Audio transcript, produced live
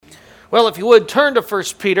Well, if you would, turn to 1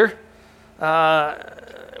 Peter.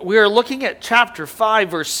 We are looking at chapter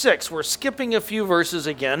 5, verse 6. We're skipping a few verses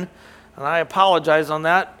again, and I apologize on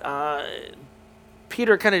that.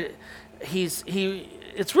 Peter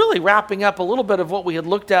it's really wrapping up a little bit of what we had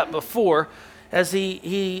looked at before as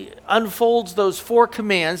he unfolds those 4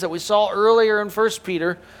 commands that we saw earlier in 1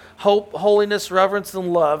 Peter, hope, holiness, reverence,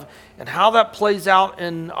 and love, and how that plays out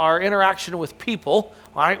in our interaction with people.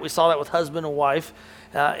 All right, we saw that with husband and wife.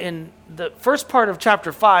 In the first part of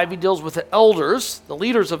chapter 5, he deals with the elders, the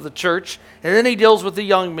leaders of the church, and then he deals with the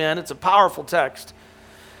young men. It's a powerful text.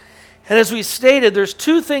 And as we stated, there's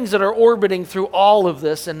 2 things that are orbiting through all of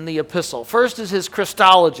this in the epistle. First is his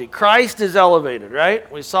Christology. Christ is elevated,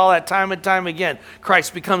 right? We saw that time and time again.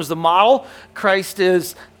 Christ becomes the model. Christ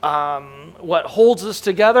is what holds us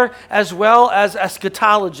together, as well as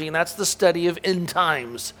eschatology, and that's the study of end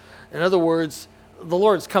times. In other words, the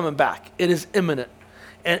Lord's coming back. It is imminent.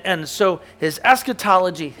 And so his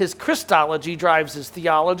eschatology, his Christology drives his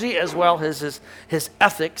theology as well as his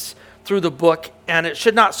ethics through the book. And it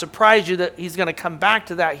should not surprise you that he's going to come back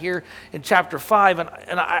to that here in chapter 5.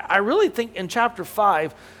 And I really think in chapter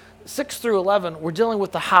 5, 6 through 11, we're dealing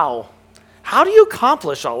with the how. How do you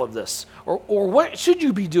accomplish all of this? Or what should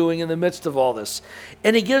you be doing in the midst of all this?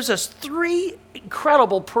 And he gives us 3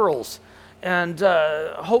 incredible pearls. And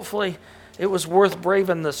hopefully it was worth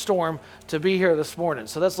braving the storm to be here this morning.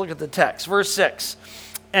 So let's look at the text. Verse 6.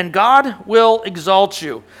 And God will exalt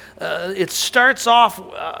you. It starts off,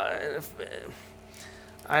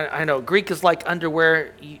 I know, Greek is like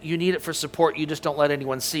underwear. You need it for support. You just don't let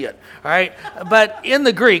anyone see it. All right? But in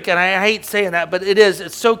the Greek, and I hate saying that, but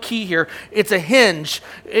it's so key here. It's a hinge.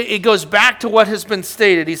 It goes back to what has been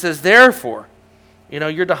stated. He says, therefore,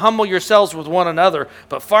 you're to humble yourselves with one another,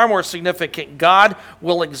 but far more significant, God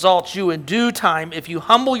will exalt you in due time if you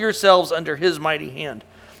humble yourselves under his mighty hand.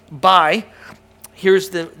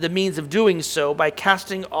 Here's the means of doing so, by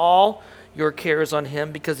casting all your cares on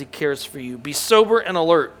him because he cares for you. Be sober and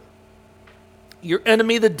alert. Your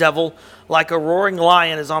enemy, the devil, like a roaring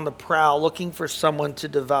lion, is on the prowl, looking for someone to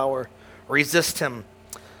devour. Resist him.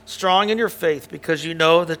 Strong in your faith, because you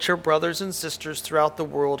know that your brothers and sisters throughout the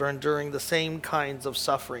world are enduring the same kinds of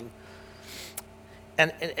suffering.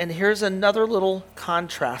 And here's another little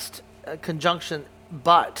contrast, conjunction,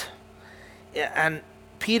 but. And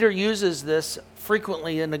Peter uses this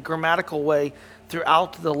frequently in a grammatical way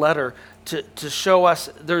throughout the letter to show us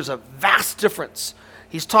there's a vast difference.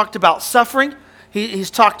 He's talked about suffering.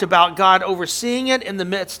 He's talked about God overseeing it in the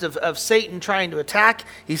midst of Satan trying to attack.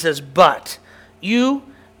 He says, but you,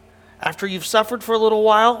 after you've suffered for a little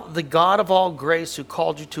while, the God of all grace who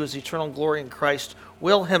called you to his eternal glory in Christ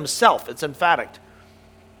will himself, it's emphatic.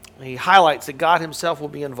 He highlights that God himself will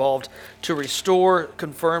be involved to restore,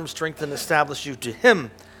 confirm, strengthen, establish you. To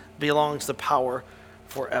him belongs the power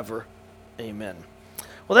forever. Amen.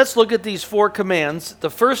 Well, let's look at these 4 commands.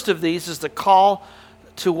 The first of these is the call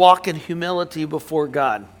to walk in humility before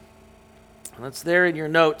God. And that's there in your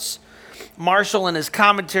notes. Marshall in his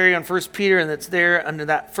commentary on 1 Peter, and it's there under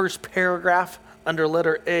that first paragraph under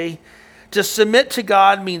letter A. To submit to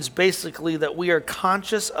God means basically that we are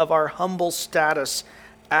conscious of our humble status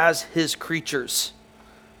as his creatures.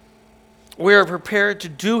 We are prepared to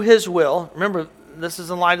do his will. Remember, this is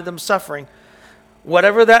in light of them suffering.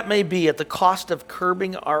 Whatever that may be, at the cost of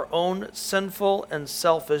curbing our own sinful and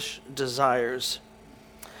selfish desires.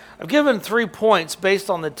 I've given 3 points based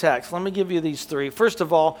on the text. Let me give you these 3. First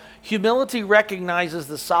of all, humility recognizes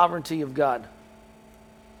the sovereignty of God.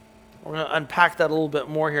 We're going to unpack that a little bit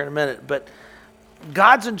more here in a minute. But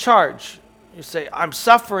God's in charge. You say, I'm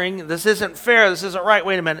suffering. This isn't fair. This isn't right.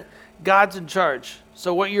 Wait a minute. God's in charge.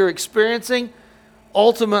 So what you're experiencing,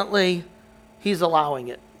 ultimately, he's allowing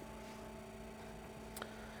it.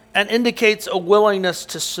 And indicates a willingness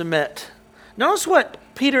to submit. Notice what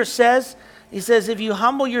Peter says. He says, if you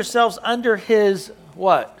humble yourselves under his,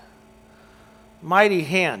 what? Mighty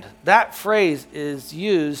hand. That phrase is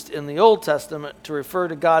used in the Old Testament to refer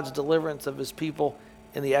to God's deliverance of his people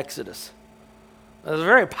in the Exodus. It's a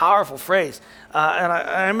very powerful phrase. And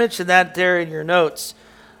I mentioned that there in your notes.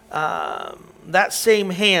 That same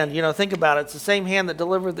hand, think about it. It's the same hand that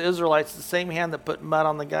delivered the Israelites, the same hand that put mud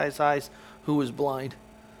on the guy's eyes who was blind.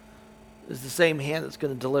 It's the same hand that's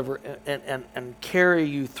going to deliver and carry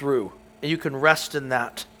you through. And you can rest in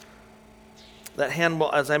that. That hand,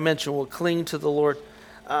 will, as I mentioned, will cling to the Lord.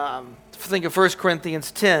 Think of 1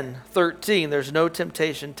 Corinthians 10:13. There's no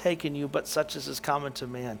temptation taken you, but such as is common to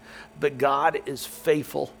man. But God is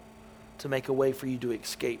faithful to make a way for you to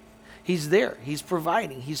escape. He's there. He's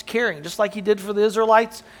providing. He's caring. Just like he did for the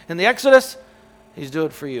Israelites in the Exodus, he's doing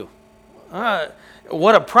it for you.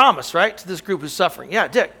 What a promise, right, to this group who's suffering. Yeah,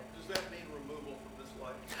 Dick. Does that mean removal from this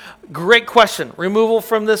life? Great question. Removal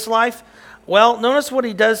from this life? Well, notice what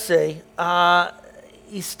he does say.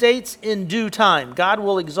 He states in due time. God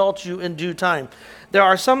will exalt you in due time. There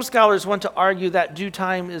are some scholars want to argue that due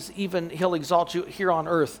time is even he'll exalt you here on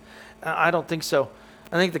earth. I don't think so.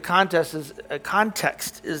 I think the context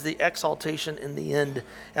is the exaltation in the end.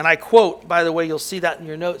 And I quote, by the way, you'll see that in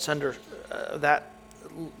your notes under that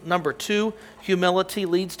number 2, humility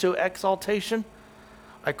leads to exaltation.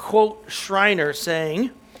 I quote Schreiner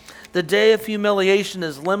saying, "The day of humiliation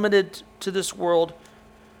is limited to this world,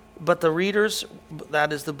 but the readers,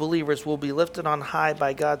 that is the believers, will be lifted on high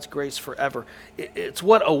by God's grace forever." It's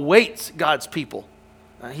what awaits God's people.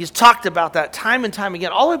 He's talked about that time and time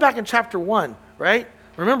again, all the way back in chapter 1, right?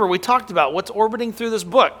 Remember, we talked about what's orbiting through this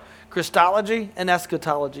book, Christology and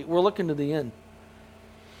eschatology. We're looking to the end.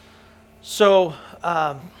 So,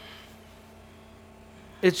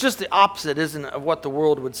 it's just the opposite, isn't it, of what the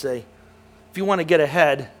world would say. If you want to get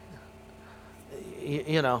ahead,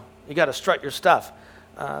 you got to strut your stuff.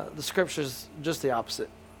 The scripture's just the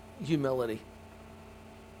opposite, humility.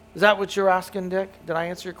 Is that what you're asking, Dick? Did I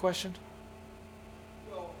answer your question?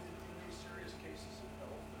 Well, in these serious cases of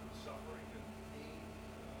health and suffering and pain,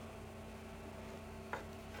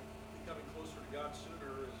 becoming closer to God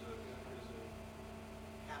sooner is a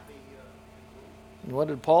happy conclusion. What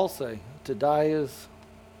did Paul say? To die is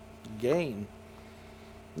gain.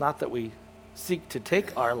 Not that we seek to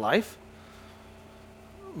take our life,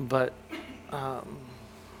 but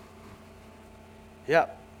yeah.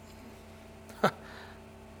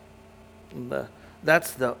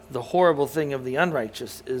 That's the horrible thing of the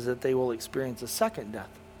unrighteous, is that they will experience a second death.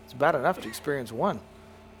 It's bad enough to experience one,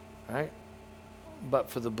 right? But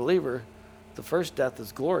for the believer, the first death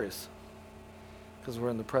is glorious because we're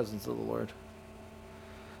in the presence of the Lord.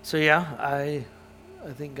 So yeah, I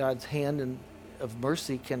think God's hand of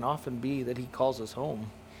mercy can often be that he calls us home.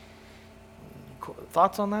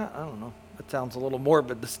 Thoughts on that? I don't know. That sounds a little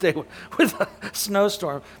morbid to stay with a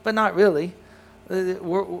snowstorm, but not really.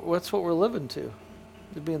 That's what we're living to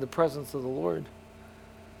be in the presence of the Lord.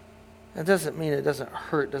 That doesn't mean it doesn't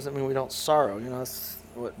hurt. Doesn't mean we don't sorrow. That's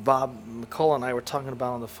what Bob McCullough and I were talking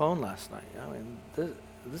about on the phone last night. I mean,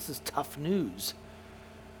 this is tough news.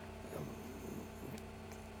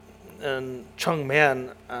 And Chung Man,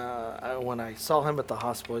 when I saw him at the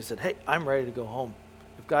hospital, he said, "Hey, I'm ready to go home.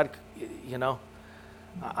 If God,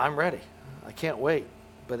 I'm ready. I can't wait.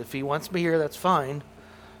 But if he wants me here, that's fine.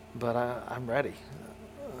 But I'm ready."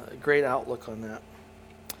 Great outlook on that.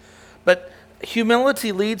 But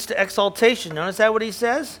humility leads to exaltation. Notice that what he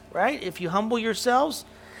says, right? If you humble yourselves.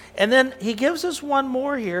 And then he gives us one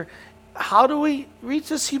more here. How do we reach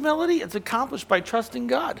this humility? It's accomplished by trusting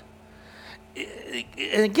God.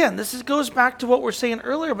 And again, goes back to what we're saying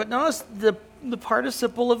earlier, but notice the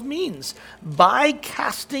participle of means. By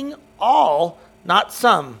casting all, not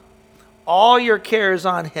some, all your cares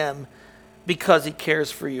on him because he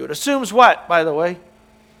cares for you. It assumes what, by the way?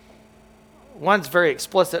 One's very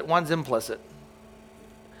explicit, one's implicit.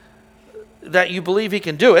 That you believe he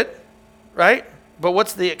can do it, right? But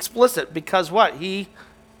what's the explicit? Because what? He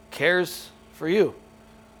cares for you,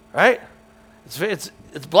 right? It's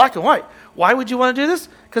black and white. Why would you want to do this?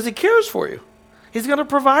 Because he cares for you. He's going to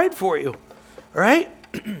provide for you, right?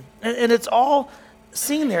 and it's all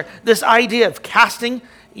seen there. This idea of casting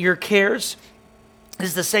your cares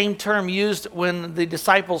is the same term used when the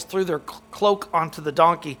disciples threw their cloak onto the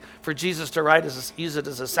donkey for Jesus to ride, use it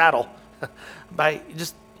as a saddle. By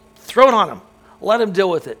just throw it on him. Let him deal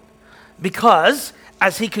with it. Because,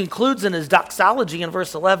 as he concludes in his doxology in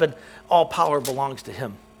verse 11, all power belongs to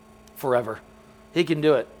him forever. He can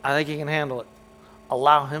do it. I think he can handle it.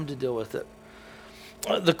 Allow him to deal with it.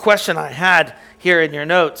 The question I had here in your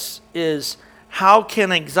notes is, how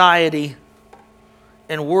can anxiety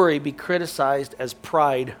and worry be criticized as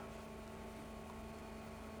pride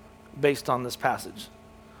based on this passage?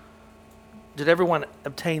 Did everyone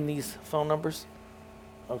obtain these phone numbers?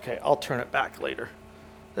 Okay, I'll turn it back later.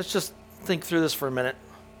 Let's just think through this for a minute.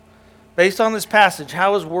 Based on this passage,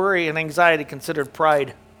 how is worry and anxiety considered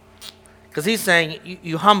pride? Because he's saying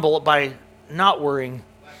you humble it by not worrying.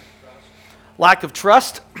 Lack of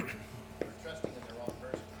trust? Trusting in the wrong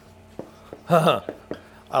person.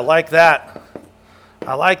 I like that.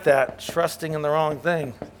 I like that. Trusting in the wrong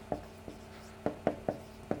thing.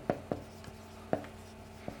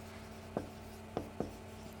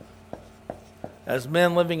 As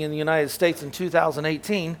men living in the United States in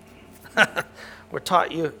 2018, we're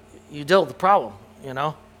taught you deal with the problem,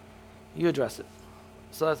 You address it.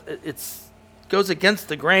 So it goes against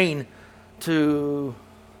the grain to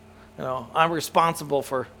I'm responsible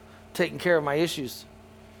for taking care of my issues.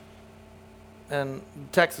 And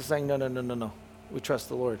the text is saying, no. We trust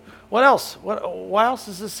the Lord. What else? Why else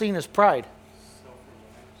is this seen as pride?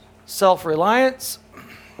 Self-reliance.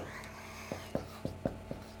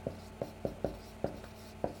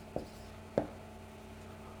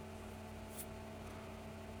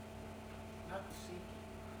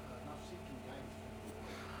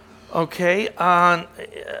 Okay,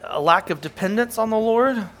 a lack of dependence on the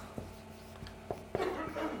Lord.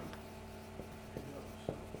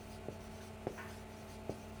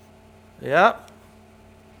 Yep.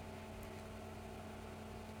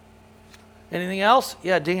 Anything else?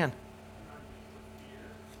 Yeah, Dan.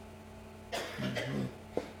 Mm-hmm.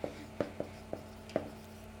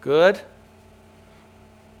 Good.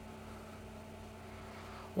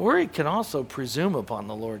 Worry can also presume upon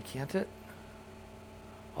the Lord, can't it?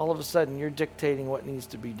 All of a sudden, you're dictating what needs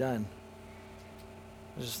to be done.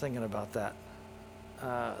 I was just thinking about that.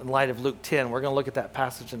 In light of Luke 10, we're going to look at that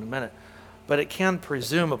passage in a minute. But it can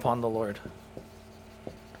presume upon the Lord.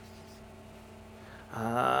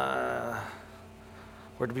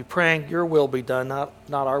 We're to be praying, your will be done, not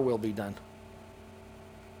our will be done.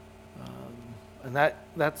 And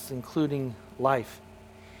that's including life.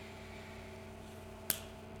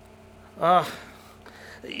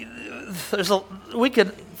 We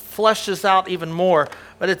could flesh this out even more,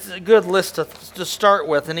 but it's a good list to start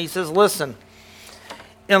with. And he says, listen,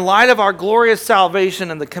 in light of our glorious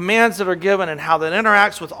salvation and the commands that are given and how that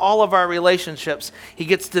interacts with all of our relationships, he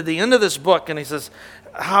gets to the end of this book and he says,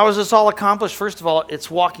 how is this all accomplished? First of all,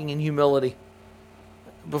 it's walking in humility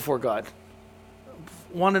before God.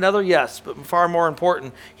 One another, yes, but far more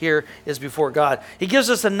important here is before God. He gives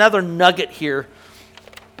us another nugget here,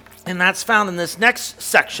 and that's found in this next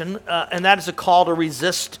section, and that is a call to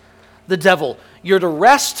resist the devil. You're to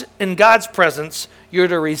rest in God's presence. You're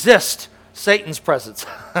to resist Satan's presence,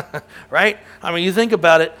 right? I mean, you think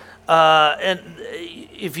about it, and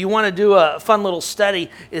if you want to do a fun little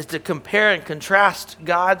study, is to compare and contrast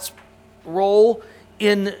God's role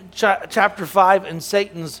in chapter 5 and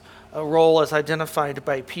Satan's role as identified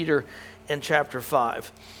by Peter in chapter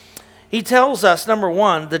 5. He tells us, number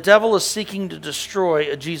one, the devil is seeking to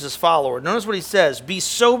destroy a Jesus follower. Notice what he says, be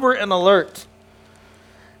sober and alert.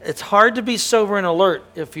 It's hard to be sober and alert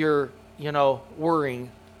if you're,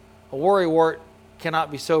 worrying. A worrywart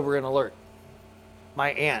cannot be sober and alert.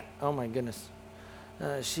 My aunt, oh my goodness,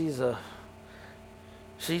 she's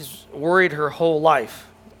worried her whole life.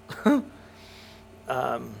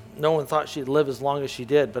 No one thought she'd live as long as she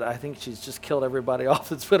did, but I think she's just killed everybody off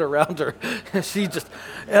that's been around her. It's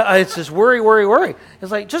just worry.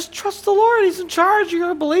 It's like, just trust the Lord. He's in charge.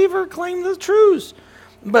 You're a believer. Claim the truths.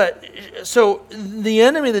 But so the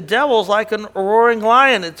enemy, the devil, is like a roaring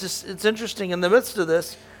lion. It's interesting in the midst of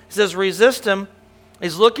this. He says, resist him.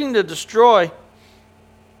 He's looking to destroy.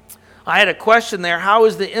 I had a question there. How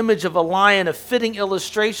is the image of a lion a fitting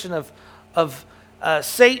illustration of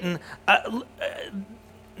Satan?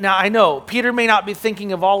 Now, I know Peter may not be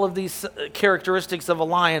thinking of all of these characteristics of a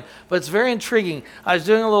lion, but it's very intriguing. I was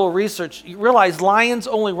doing a little research. You realize lions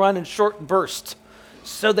only run in short bursts,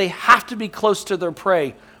 so they have to be close to their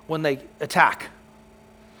prey when they attack.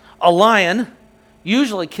 A lion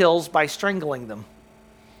usually kills by strangling them.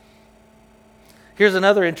 Here's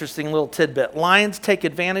another interesting little tidbit. Lions take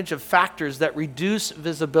advantage of factors that reduce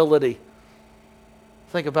visibility.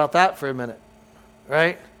 Think about that for a minute,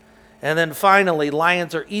 right? And then finally,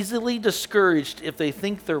 lions are easily discouraged if they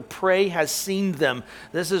think their prey has seen them.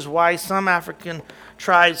 This is why some African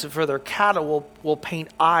tribes, for their cattle, will paint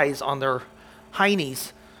eyes on their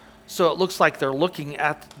hinds, so it looks like they're looking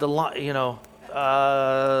at the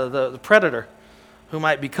predator who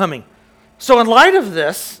might be coming. So in light of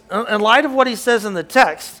this, in light of what he says in the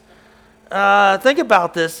text, think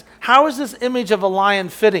about this. How is this image of a lion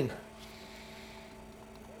fitting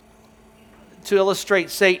to illustrate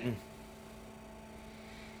Satan?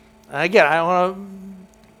 Again, I don't want to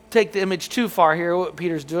take the image too far here, what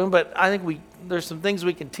Peter's doing, but I think there's some things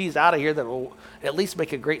we can tease out of here that will at least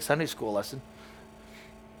make a great Sunday school lesson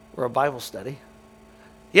or a Bible study.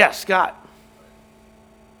 Yes, Scott.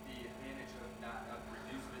 The advantage of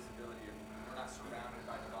reduced visibility. We're not surrounded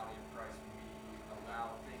by the body of Christ. We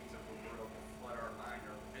allow things of the world to flood our mind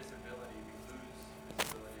or visibility. We lose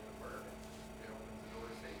visibility of the Word. It opens the door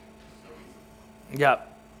to Satan so easily. Yeah.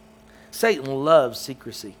 Satan loves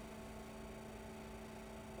secrecy.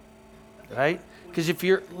 Right? Because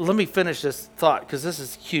let me finish this thought, because this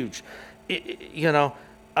is huge.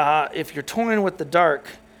 If you're toying with the dark,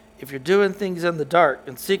 if you're doing things in the dark,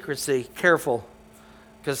 in secrecy, careful.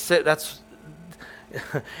 Because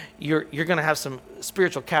you're going to have some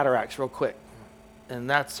spiritual cataracts real quick. And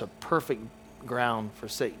that's a perfect ground for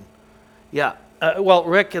Satan. Yeah. Well,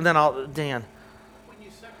 Rick, and then Dan. When you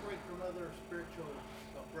separate from other spiritual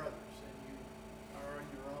brothers and you are on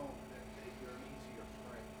your own, that you're an easier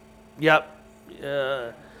prey. Yep.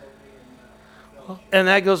 And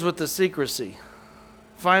that goes with the secrecy.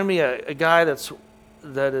 Find me a guy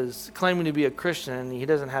that is claiming to be a Christian and he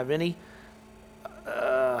doesn't have any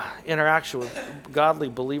interaction with godly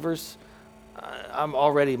believers.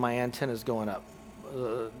 My antenna's going up.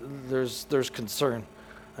 There's concern,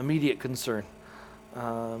 immediate concern.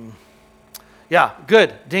 Yeah,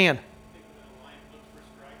 good, Dan.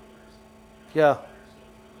 Yeah.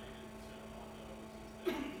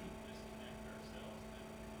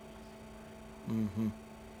 Mm-hmm.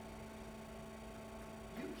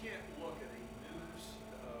 You can't look at a news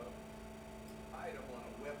item on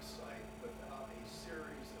a website without a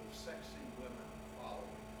series of sexy women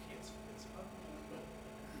following. It's unbelievable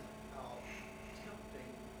how tempting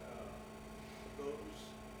those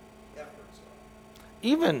efforts are.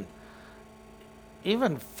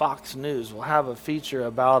 Even Fox News will have a feature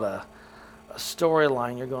about a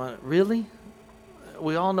storyline. You're going, really?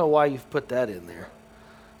 We all know why you've put that in there.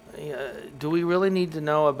 Do we really need to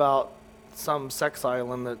know about some sex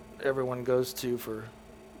island that everyone goes to for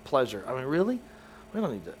pleasure? I mean, really? We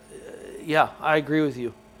don't need to. Yeah, I agree with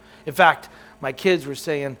you. In fact, my kids were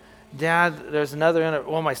saying, Dad, there's another,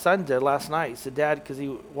 well, my son did last night. He said, Dad, because he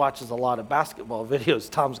watches a lot of basketball videos.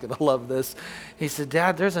 Tom's going to love this. He said,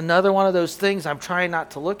 Dad, there's another one of those things I'm trying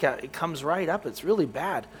not to look at. It comes right up. It's really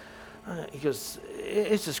bad. He goes,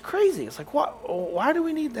 it's just crazy. It's like, what? Why do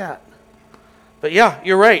we need that? But yeah,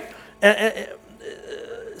 you're right.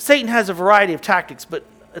 Satan has a variety of tactics, but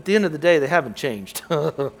at the end of the day, they haven't changed.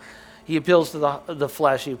 He appeals to the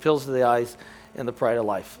flesh, he appeals to the eyes, and the pride of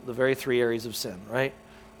life, the very three areas of sin, right?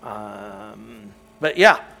 But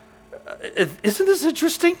yeah, isn't this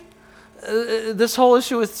interesting? This whole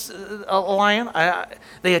issue with a lion,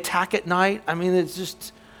 they attack at night. I mean, it's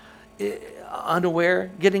just unaware,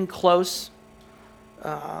 getting close.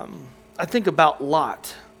 I think about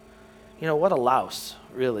Lot. What a louse,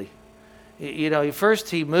 really.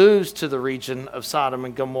 First he moves to the region of Sodom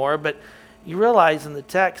and Gomorrah, but you realize in the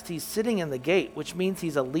text he's sitting in the gate, which means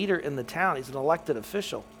he's a leader in the town. He's an elected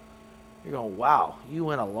official. You're going, wow, you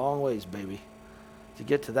went a long ways, baby, to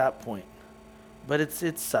get to that point. But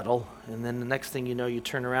it's subtle, and then the next thing you know, you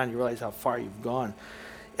turn around, you realize how far you've gone.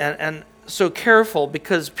 And so careful,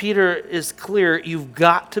 because Peter is clear, you've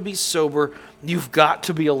got to be sober, you've got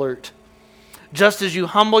to be alert. Just as you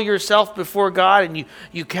humble yourself before God and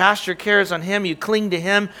you cast your cares on Him, you cling to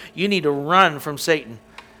Him, you need to run from Satan.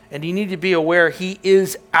 And you need to be aware he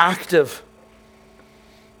is active.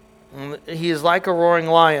 He is like a roaring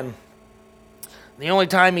lion. The only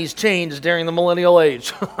time he's changed is during the millennial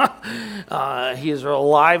age. He is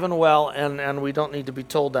alive and well, and we don't need to be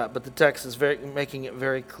told that, but the text is making it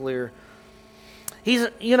very clear. You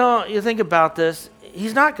think about this,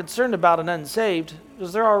 he's not concerned about an unsaved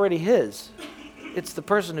because they're already his. It's the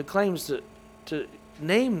person who claims to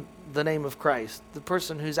name the name of Christ, the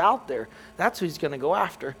person who's out there. That's who he's going to go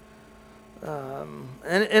after.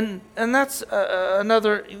 And that's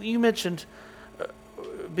another, you mentioned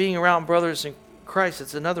being around brothers in Christ.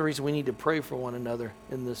 It's another reason we need to pray for one another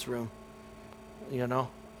in this room.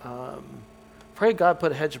 Pray God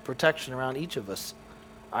put a hedge of protection around each of us.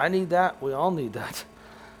 I need that. We all need that.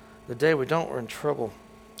 The day we don't, we're in trouble.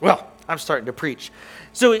 Well, I'm starting to preach.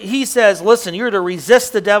 So he says, listen, you're to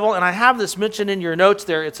resist the devil. And I have this mentioned in your notes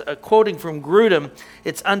there. It's a quoting from Grudem.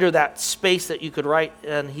 It's under that space that you could write.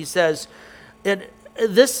 And he says,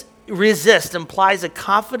 this resist implies a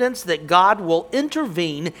confidence that God will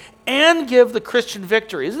intervene and give the Christian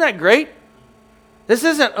victory. Isn't that great? This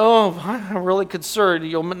isn't, I'm really concerned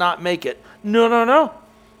you'll not make it. No.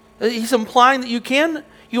 He's implying that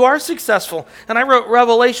you are successful. And I wrote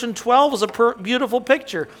Revelation 12 is a beautiful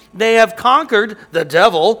picture. They have conquered the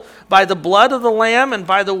devil by the blood of the Lamb and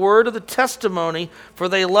by the word of the testimony, for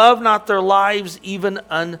they love not their lives even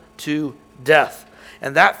unto death.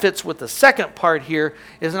 And that fits with the second part here,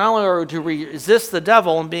 is not only are we to resist the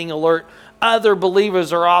devil and being alert, other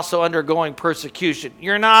believers are also undergoing persecution.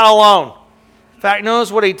 You're not alone. In fact,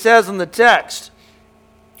 notice what he says in the text.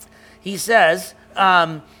 He says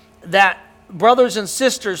that brothers and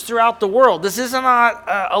sisters throughout the world, this is not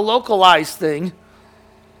a localized thing.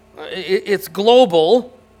 It's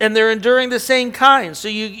global, and they're enduring the same kind. So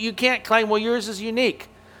you can't claim, well, yours is unique.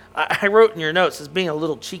 I wrote in your notes, as being a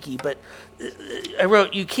little cheeky, but I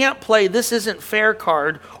wrote, you can't play this isn't fair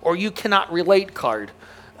card or you cannot relate card.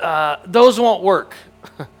 Those won't work.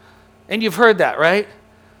 And you've heard that, right?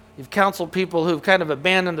 You've counseled people who've kind of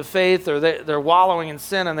abandoned the faith, or they're wallowing in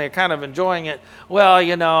sin and they're kind of enjoying it. Well,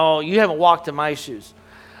 you haven't walked in my shoes.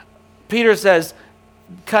 Peter says,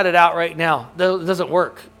 cut it out right now. That doesn't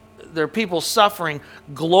work. There are people suffering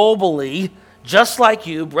globally, just like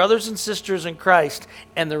you, brothers and sisters in Christ,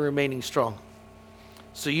 and they're remaining strong.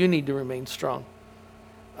 So you need to remain strong.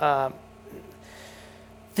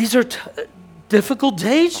 These are difficult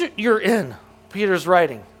days you're in, Peter's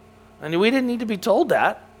writing. And we didn't need to be told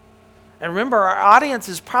that. And remember, our audience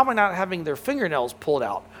is probably not having their fingernails pulled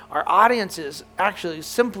out. Our audience is actually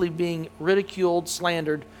simply being ridiculed,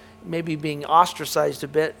 slandered, maybe being ostracized a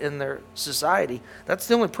bit in their society. That's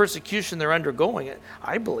the only persecution they're undergoing,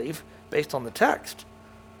 I believe, based on the text.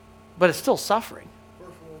 But it's still suffering.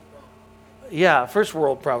 First world problem. Yeah, first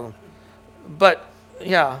world problem. But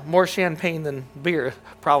yeah, more champagne than beer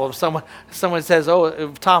problem. Someone says,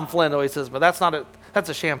 Tom Flynn always says, but that's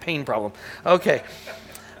a champagne problem. Okay.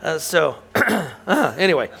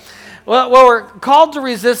 Anyway. Well, we're called to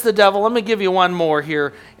resist the devil. Let me give you one more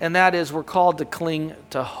here, and that is we're called to cling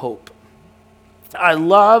to hope. I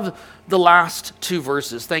love the last two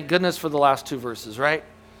verses. Thank goodness for the last two verses, right?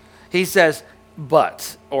 He says,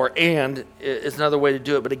 but, or and is another way to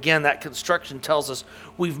do it. But again, that construction tells us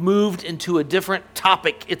we've moved into a different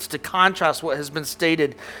topic. It's to contrast what has been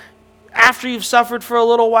stated. After you've suffered for a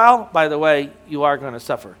little while, by the way, you are going to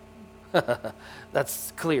suffer.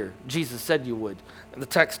 That's clear. Jesus said you would. And the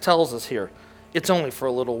text tells us here, it's only for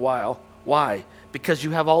a little while. Why? Because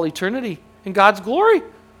you have all eternity in God's glory.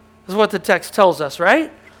 This is what the text tells us, right?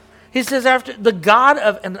 He says after the God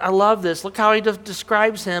of, and I love this, look how he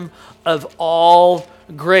describes him, of all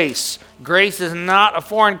grace. Grace is not a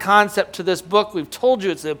foreign concept to this book. We've told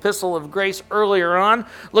you it's the epistle of grace earlier on.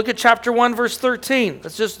 Look at chapter 1, verse 13.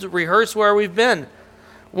 Let's just rehearse where we've been.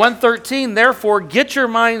 1:13, therefore, get your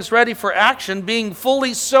minds ready for action, being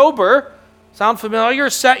fully sober. Sound familiar?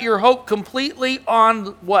 Set your hope completely on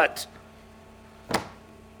what?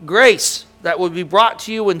 Grace that will be brought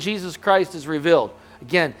to you when Jesus Christ is revealed.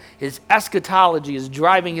 Again, his eschatology is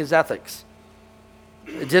driving his ethics.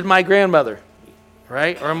 It did my grandmother,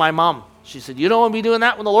 right? Or my mom. She said, you don't want to be doing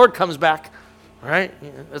that when the Lord comes back, right?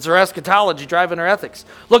 It's her eschatology driving her ethics.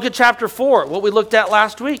 Look at chapter 4, what we looked at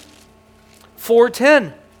last week.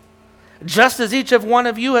 4:10. Just as each of one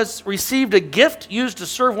of you has received a gift used to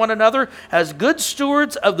serve one another as good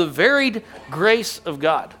stewards of the varied grace of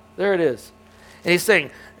God. There it is. And he's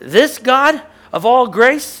saying, this God of all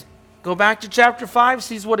grace, go back to chapter 5,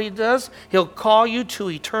 sees what he does. He'll call you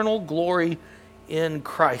to eternal glory in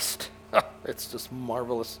Christ. It's just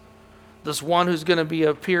marvelous. This one who's going to be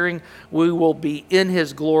appearing, we will be in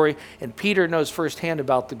his glory. And Peter knows firsthand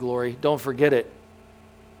about the glory. Don't forget it.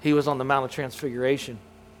 He was on the Mount of Transfiguration.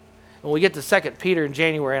 When we get to 2 Peter in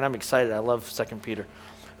January, and I'm excited, I love 2 Peter.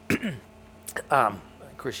 Of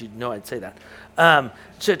course, you know I'd say that.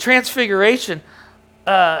 Transfiguration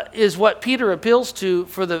is what Peter appeals to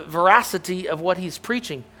for the veracity of what he's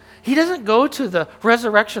preaching. He doesn't go to the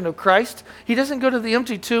resurrection of Christ. He doesn't go to the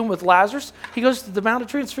empty tomb with Lazarus. He goes to the Mount of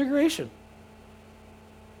Transfiguration.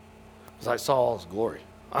 As I saw all his glory,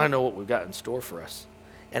 I know what we've got in store for us.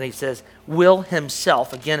 And he says, will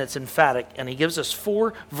himself. Again, it's emphatic. And he gives us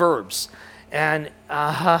 4 verbs. And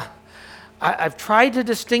I've tried to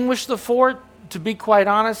distinguish the 4. To be quite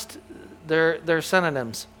honest, they're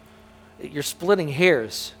synonyms. You're splitting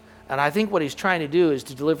hairs. And I think what he's trying to do is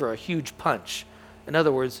to deliver a huge punch. In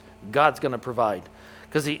other words, God's going to provide.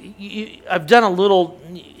 Because I've done a little...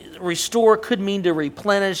 Restore could mean to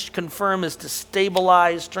replenish, confirm is to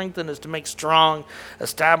stabilize, strengthen is to make strong,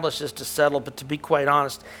 establish is to settle. But to be quite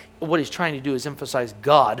honest, what he's trying to do is emphasize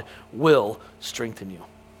God will strengthen you.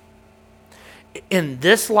 In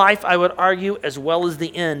this life, I would argue, as well as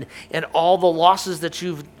the end, and all the losses that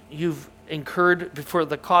you've incurred for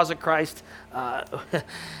the cause of Christ,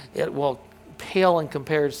 it will pale in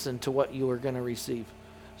comparison to what you are going to receive.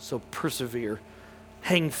 So persevere,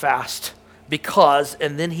 hang fast. Because,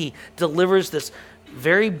 and then he delivers this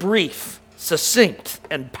very brief, succinct,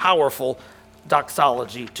 and powerful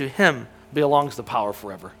doxology. To him belongs the power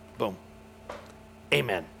forever. Boom.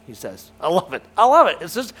 Amen, he says. I love it. I love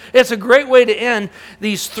it. It's a great way to end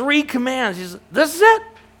these 3 commands. He says, this is it.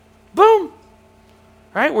 Boom. All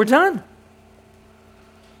right, we're done.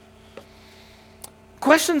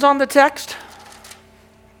 Questions on the text?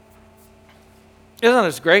 Isn't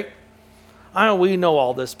this great? I know we know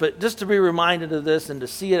all this, but just to be reminded of this and to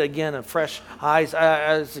see it again in fresh eyes,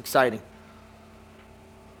 it's exciting.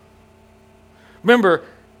 Remember,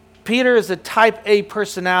 Peter is a type A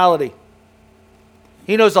personality.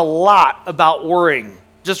 He knows a lot about worrying.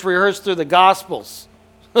 Just rehearse through the Gospels.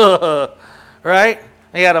 Right?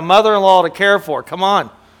 He had a mother-in-law to care for. Come on.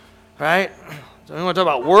 Right? So we want to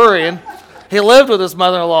talk about worrying. He lived with his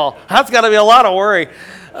mother-in-law. That's got to be a lot of worry.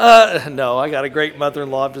 No, I got a great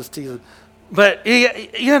mother-in-law. I'm just teasing. But,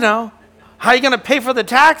 you know, how are you going to pay for the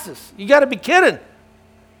taxes? You got to be kidding.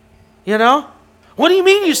 You know? What do you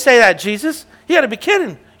mean you say that, Jesus? You got to be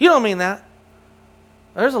kidding. You don't mean that.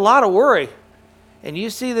 There's a lot of worry. And you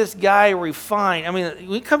see this guy refined. I mean,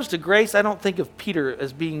 when it comes to grace, I don't think of Peter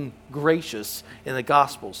as being gracious in the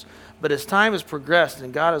Gospels. But as time has progressed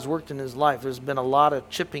and God has worked in his life, there's been a lot of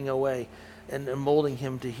chipping away and molding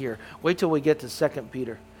him to here. Wait till we get to 2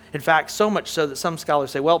 Peter. In fact, so much so that some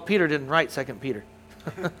scholars say, well, Peter didn't write 2 Peter.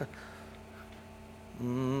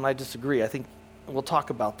 I disagree. I think we'll talk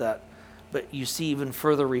about that. But you see even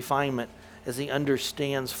further refinement as he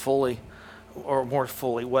understands fully, or more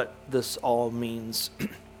fully, what this all means.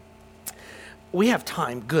 We have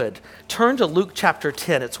time. Good. Turn to Luke chapter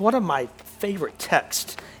 10. It's one of my favorite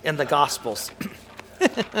texts in the Gospels.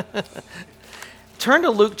 Turn to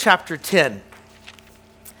Luke chapter 10.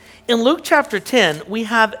 In Luke chapter 10, we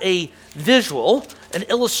have a visual, an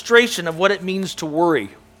illustration of what it means to worry.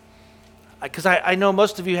 Because I know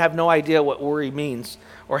most of you have no idea what worry means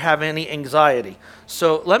or have any anxiety.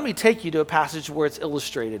 So let me take you to a passage where it's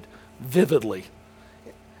illustrated vividly.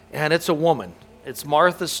 And it's a woman. It's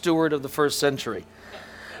Martha Stewart of the first century.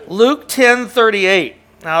 Luke 10:38.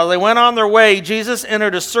 Now they went on their way. Jesus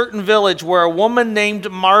entered a certain village where a woman named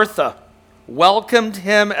Martha welcomed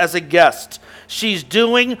him as a guest. She's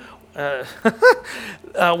doing...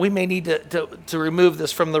 we may need to remove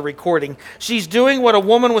this from the recording. She's doing what a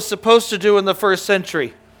woman was supposed to do in the first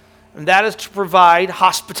century. And that is to provide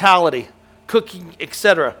hospitality, cooking,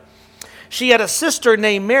 etc. She had a sister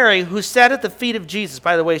named Mary who sat at the feet of Jesus.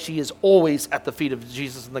 By the way, she is always at the feet of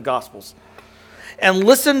Jesus in the Gospels. And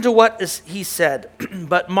listened to what he said.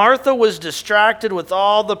 But Martha was distracted with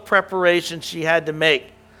all the preparations she had to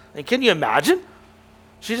make. And can you imagine?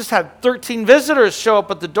 She just had 13 visitors show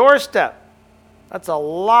up at the doorstep. That's a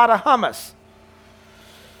lot of hummus.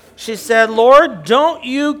 She said, Lord, don't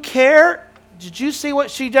you care? Did you see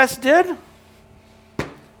what she just did?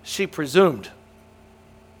 She presumed.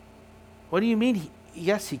 What do you mean?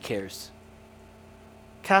 Yes, he cares.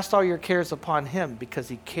 Cast all your cares upon him because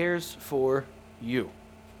he cares for you.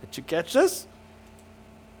 Did you catch this?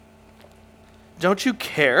 Don't you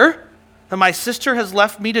care that my sister has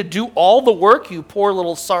left me to do all the work, you poor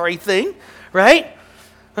little sorry thing, right?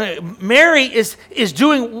 Mary is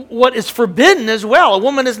doing what is forbidden as well. A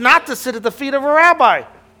woman is not to sit at the feet of a rabbi.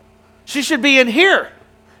 She should be in here,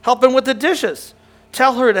 helping with the dishes.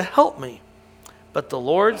 Tell her to help me. But the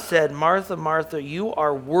Lord said, Martha, Martha, you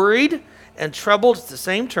are worried and troubled, it's the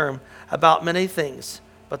same term, about many things.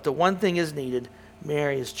 But the one thing is needed.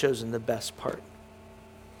 Mary has chosen the best part.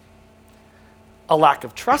 A lack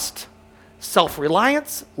of trust,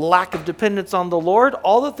 self-reliance, lack of dependence on the Lord,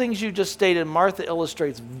 all the things you just stated, Martha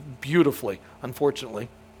illustrates beautifully, unfortunately,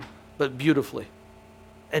 but beautifully.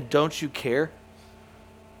 And don't you care?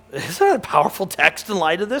 Isn't that a powerful text in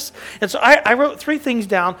light of this? And so I wrote 3 things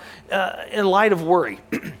down in light of worry.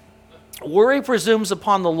 Worry presumes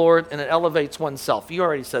upon the Lord and it elevates oneself. You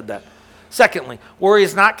already said that. Secondly, worry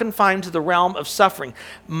is not confined to the realm of suffering.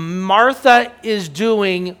 Martha is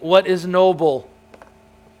doing what is noble.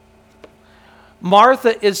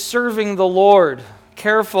 Martha is serving the Lord.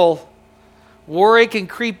 Careful. Worry can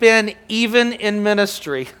creep in even in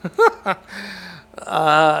ministry.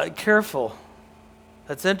 Careful.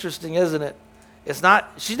 That's interesting, isn't it?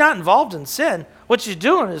 She's not involved in sin. What she's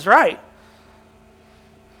doing is right.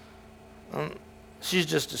 She's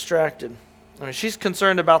just distracted. I mean, she's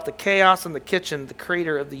concerned about the chaos in the kitchen. The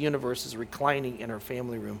creator of the universe is reclining in her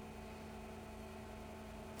family room.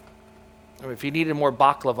 I mean, if he needed more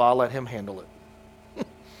baklava, I'll let him handle it.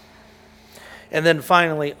 And then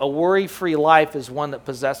finally, a worry-free life is one that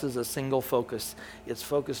possesses a single focus. It's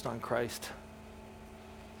focused on Christ.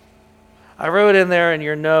 I wrote in there in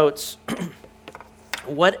your notes,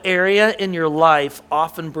 what area in your life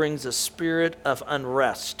often brings a spirit of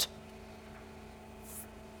unrest?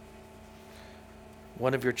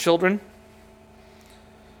 One of your children?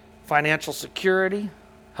 Financial security?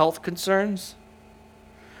 Health concerns?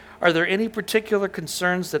 Are there any particular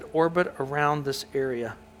concerns that orbit around this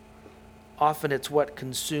area? Often it's what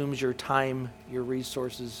consumes your time, your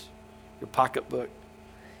resources, your pocketbook.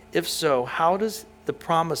 If so, how does the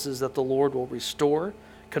promises that the Lord will restore,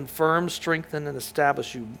 confirm, strengthen, and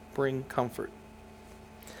establish you bring comfort?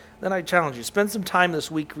 Then I challenge you, spend some time this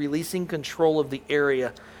week releasing control of the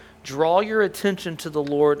area. Draw your attention to the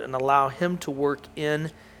Lord and allow him to work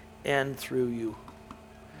in and through you.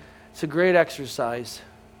 It's a great exercise.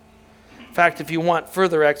 In fact, if you want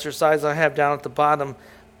further exercise, I have down at the bottom,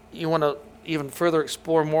 you want to even further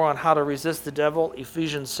explore more on how to resist the devil,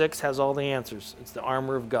 Ephesians 6 has all the answers. It's the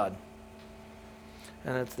armor of God.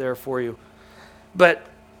 And it's there for you. But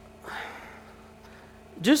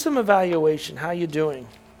do some evaluation. How you doing?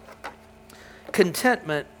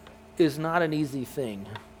 Contentment is not an easy thing,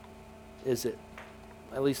 is it?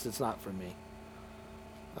 At least it's not for me.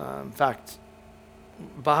 In fact,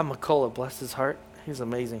 Bob McCullough, bless his heart, he's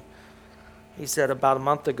amazing. He said about a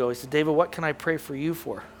month ago, he said, David, what can I pray for you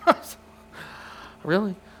for?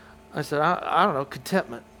 Really? I said, I don't know,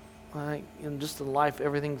 contentment. Just in life,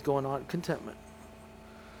 everything's going on, contentment.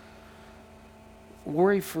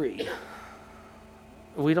 Worry-free.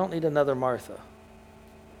 We don't need another Martha.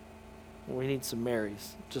 We need some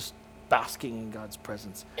Marys, just basking in God's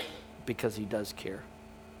presence because he does care,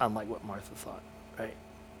 unlike what Martha thought, right?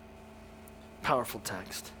 Powerful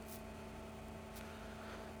text.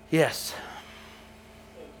 Yes.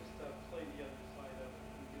 So just play the other side of it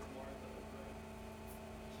and give Martha a break.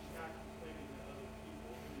 She's not complaining to other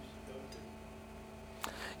people who she goes to.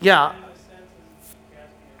 Yeah. In a sense, as she's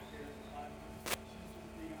casting her cares upon him, she's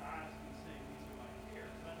just being honest and saying, these are my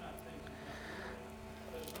cares. And I'm not saying she's not doing it,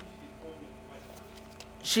 but at least she's going to the right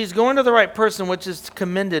person. She's going to the right person, which is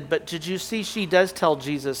commended, but did you see she does tell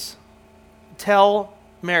Jesus, tell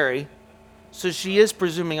Mary, so she is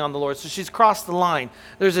presuming on the Lord. So she's crossed the line.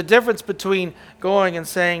 There's a difference between going and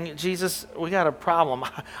saying, Jesus, we got a problem.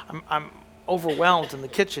 I'm overwhelmed in the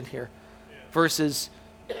kitchen here, versus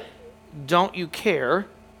don't you care?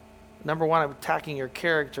 Number one, I'm attacking your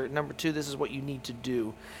character. Number two, this is what you need to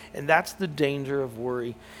do. And that's the danger of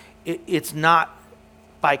worry. It's not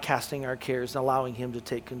by casting our cares and allowing him to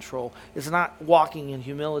take control. It's not walking in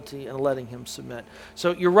humility and letting him submit.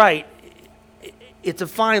 So you're right. It's a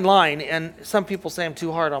fine line, and some people say I'm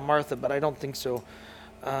too hard on Martha, but I don't think so.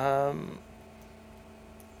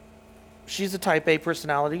 She's a type A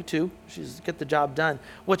personality too. She's get the job done.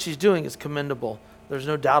 What she's doing is commendable. There's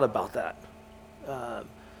no doubt about that.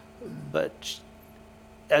 But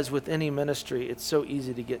as with any ministry, it's so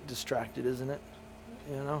easy to get distracted, isn't it?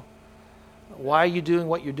 You know? Why are you doing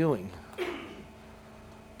what you're doing?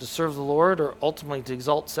 To serve the Lord or ultimately to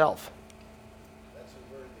exalt self? That's a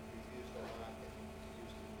word that we've used a lot and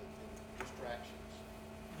used in distractions.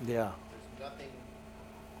 Yeah. There's nothing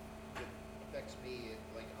that affects me,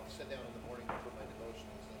 like I'll sit down in the morning and put my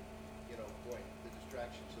devotionals and, boy, the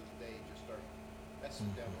distractions of the day just start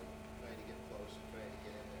messing down with trying to get close and trying to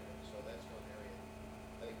get in there. And so that's one area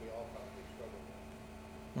I think we all probably struggle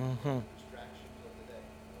with. Distractions of the day.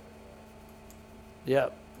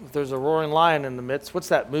 Yeah. If there's a roaring lion in the midst, what's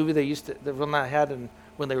that movie they used to, the one I had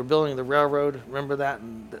when they were building the railroad? Remember that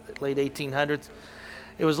in the late 1800s?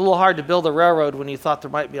 It was a little hard to build a railroad when you thought there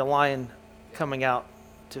might be a lion coming out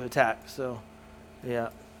to attack. So, yeah.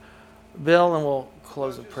 Bill, and we'll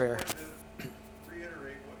close with prayer. To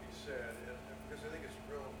reiterate what you said, and because I think it's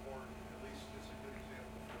real important, at least it's a good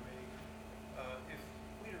example for me. If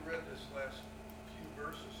we'd have read this last few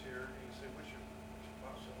verses here, and you say, which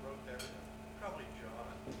apostle wrote that? Probably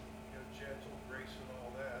John, gentle, grace, and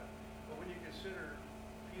all that. But when you consider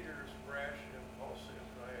Peter's brash and impulsive,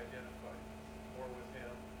 and I identify more with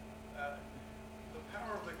him, the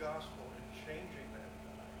power of the gospel in changing that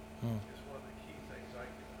guy is one of the key things I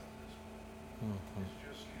get out of this book. It's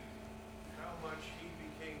just how much he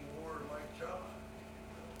became more like John.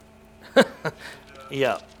 And,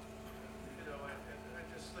 Yeah. I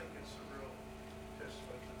just think it's a real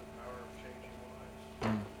testament to the power of changing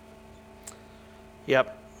lives.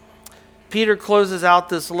 Yep. Peter closes out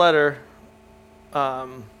this letter.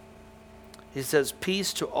 He says,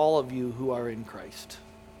 peace to all of you who are in Christ.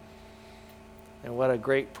 And what a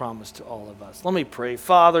great promise to all of us. Let me pray.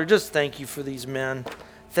 Father, just thank you for these men.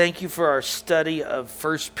 Thank you for our study of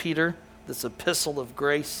 1 Peter, this epistle of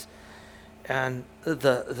grace, and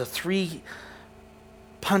the three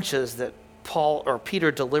punches that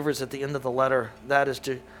Peter delivers at the end of the letter. That is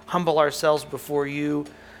to humble ourselves before you,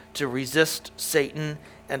 to resist Satan,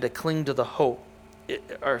 and to cling to the hope.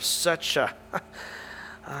 Are such a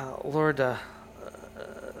Lord,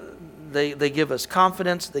 they give us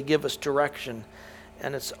confidence, they give us direction,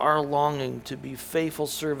 and it's our longing to be faithful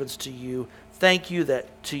servants to you. Thank you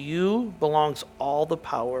that to you belongs all the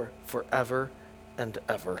power forever and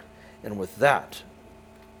ever. And with that,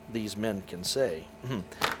 these men can say,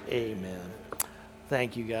 Amen.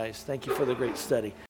 Thank you, guys. Thank you for the great study.